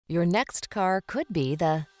Your next car could be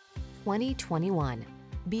the 2021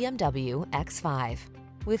 BMW X5.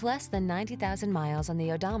 With less than 90,000 miles on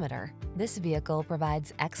the odometer, this vehicle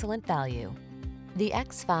provides excellent value. The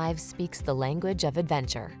X5 speaks the language of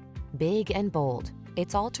adventure. Big and bold,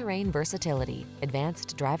 its all-terrain versatility,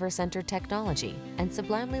 advanced driver-centered technology, and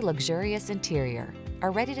sublimely luxurious interior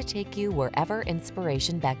are ready to take you wherever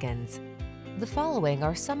inspiration beckons. The following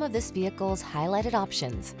are some of this vehicle's highlighted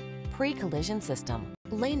options: pre-collision system,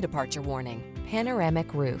 lane departure warning,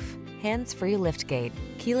 panoramic roof, hands-free liftgate,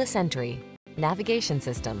 keyless entry, navigation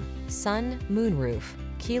system, sun, moonroof,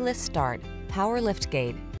 keyless start, power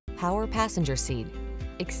liftgate, power passenger seat.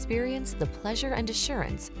 Experience the pleasure and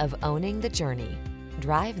assurance of owning the journey.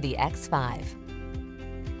 Drive the X5.